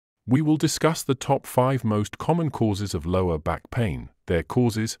We will discuss the top 5 most common causes of lower back pain, their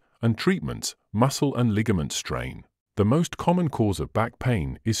causes and treatments. Muscle and ligament strain. The most common cause of back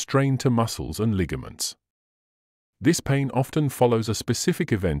pain is strain to muscles and ligaments. This pain often follows a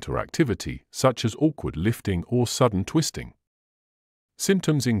specific event or activity, such as awkward lifting or sudden twisting.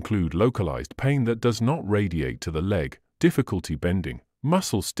 Symptoms include localized pain that does not radiate to the leg, difficulty bending,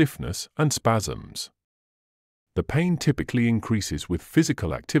 muscle stiffness, and spasms. The pain typically increases with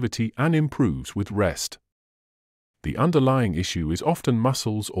physical activity and improves with rest. The underlying issue is often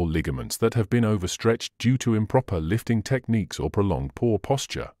muscles or ligaments that have been overstretched due to improper lifting techniques or prolonged poor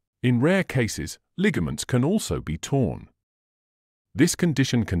posture. In rare cases, ligaments can also be torn. This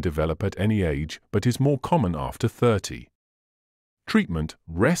condition can develop at any age but is more common after 30. Treatment,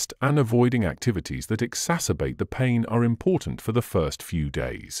 rest, and avoiding activities that exacerbate the pain are important for the first few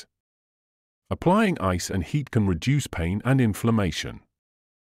days. Applying ice and heat can reduce pain and inflammation.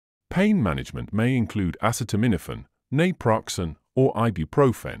 Pain management may include acetaminophen, naproxen, or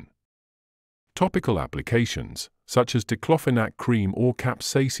ibuprofen. Topical applications, such as diclofenac cream or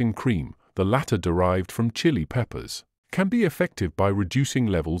capsaicin cream, the latter derived from chili peppers, can be effective by reducing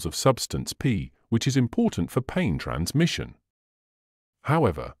levels of substance P, which is important for pain transmission.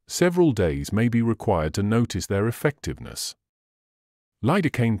 However, several days may be required to notice their effectiveness.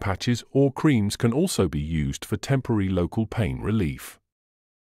 Lidocaine patches or creams can also be used for temporary local pain relief.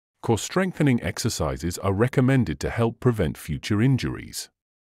 Core strengthening exercises are recommended to help prevent future injuries.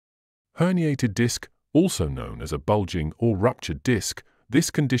 Herniated disc, also known as a bulging or ruptured disc, this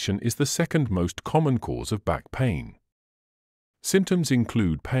condition is the second most common cause of back pain. Symptoms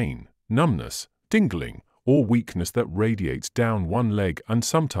include pain, numbness, tingling, or weakness that radiates down one leg and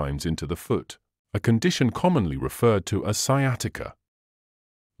sometimes into the foot, a condition commonly referred to as sciatica.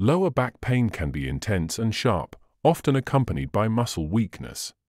 Lower back pain can be intense and sharp, often accompanied by muscle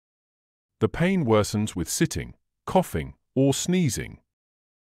weakness. The pain worsens with sitting, coughing, or sneezing.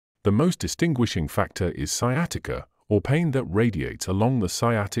 The most distinguishing factor is sciatica, or pain that radiates along the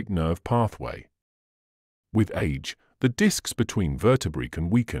sciatic nerve pathway. With age, the discs between vertebrae can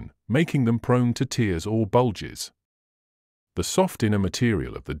weaken, making them prone to tears or bulges. The soft inner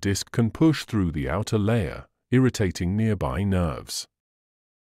material of the disc can push through the outer layer, irritating nearby nerves.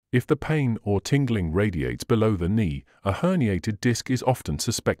 If the pain or tingling radiates below the knee, a herniated disc is often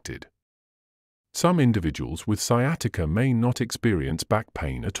suspected. Some individuals with sciatica may not experience back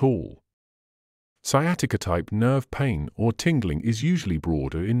pain at all. Sciatica-type nerve pain or tingling is usually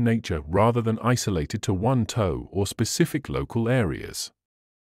broader in nature rather than isolated to one toe or specific local areas.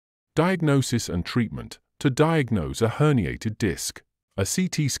 Diagnosis and treatment. To diagnose a herniated disc, a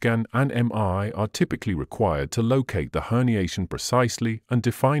CT scan and MRI are typically required to locate the herniation precisely and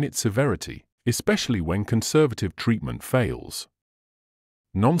define its severity, especially when conservative treatment fails.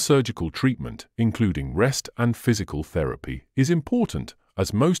 Non-surgical treatment, including rest and physical therapy, is important,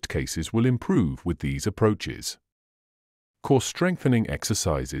 as most cases will improve with these approaches. Core strengthening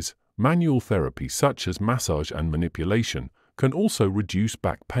exercises, manual therapy such as massage and manipulation, can also reduce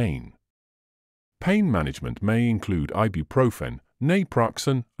back pain. Pain management may include ibuprofen,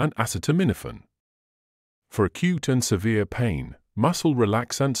 naproxen, and acetaminophen. For acute and severe pain, muscle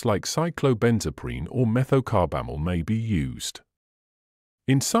relaxants like cyclobenzaprine or methocarbamol may be used.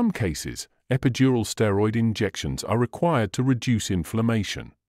 In some cases, epidural steroid injections are required to reduce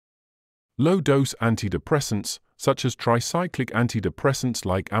inflammation. Low-dose antidepressants, such as tricyclic antidepressants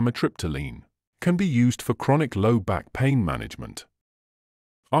like amitriptyline, can be used for chronic low back pain management.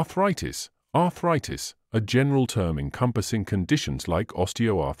 Arthritis, a general term encompassing conditions like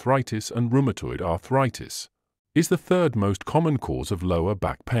osteoarthritis and rheumatoid arthritis, is the third most common cause of lower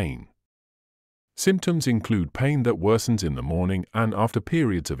back pain. Symptoms include pain that worsens in the morning and after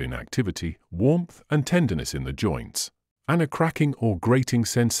periods of inactivity, warmth and tenderness in the joints, and a cracking or grating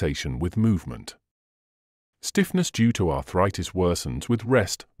sensation with movement. Stiffness due to arthritis worsens with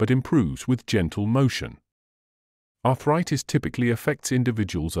rest but improves with gentle motion. Arthritis typically affects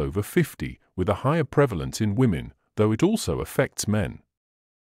individuals over 50, with a higher prevalence in women, though it also affects men.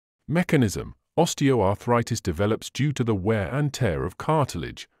 Mechanism: osteoarthritis develops due to the wear and tear of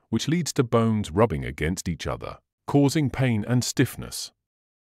cartilage, which leads to bones rubbing against each other, causing pain and stiffness.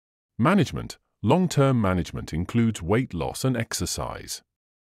 Management: long-term management includes weight loss and exercise.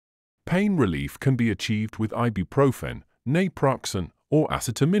 Pain relief can be achieved with ibuprofen, naproxen, or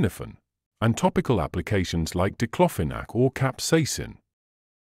acetaminophen, and topical applications like diclofenac or capsaicin.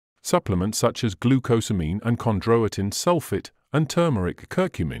 Supplements such as glucosamine and chondroitin sulfate and turmeric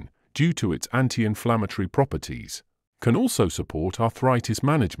curcumin, due to its anti-inflammatory properties, can also support arthritis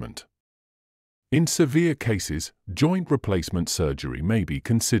management. In severe cases, joint replacement surgery may be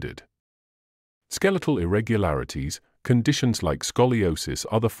considered. Skeletal irregularities, conditions like scoliosis,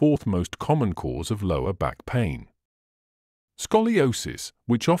 are the fourth most common cause of lower back pain. Scoliosis,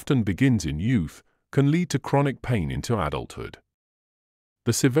 which often begins in youth, can lead to chronic pain into adulthood.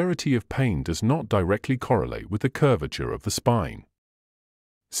 The severity of pain does not directly correlate with the curvature of the spine.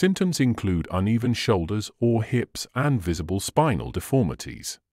 Symptoms include uneven shoulders or hips and visible spinal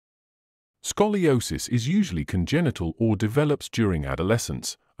deformities. Scoliosis is usually congenital or develops during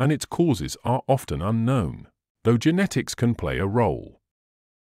adolescence, and its causes are often unknown, though genetics can play a role.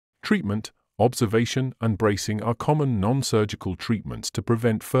 Treatment, observation, and bracing are common non-surgical treatments to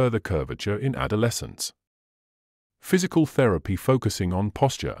prevent further curvature in adolescence. Physical therapy focusing on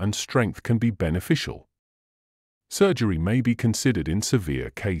posture and strength can be beneficial. Surgery may be considered in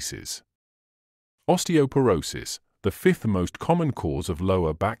severe cases. Osteoporosis, the fifth most common cause of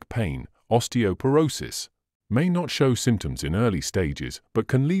lower back pain. Osteoporosis may not show symptoms in early stages but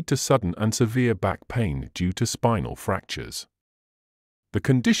can lead to sudden and severe back pain due to spinal fractures. The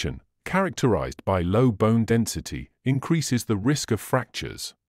condition, characterized by low bone density, increases the risk of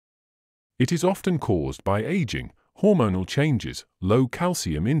fractures. It is often caused by aging, hormonal changes, low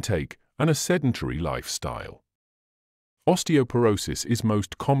calcium intake, and a sedentary lifestyle. Osteoporosis is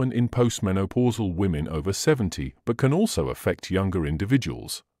most common in postmenopausal women over 70 but can also affect younger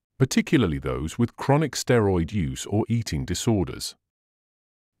individuals, particularly those with chronic steroid use or eating disorders.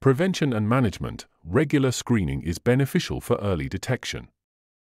 Prevention and management, regular screening is beneficial for early detection.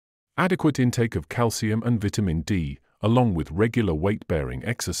 Adequate intake of calcium and vitamin D, along with regular weight-bearing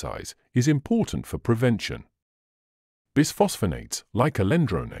exercise, is important for prevention. Bisphosphonates, like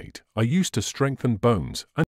alendronate, are used to strengthen bones and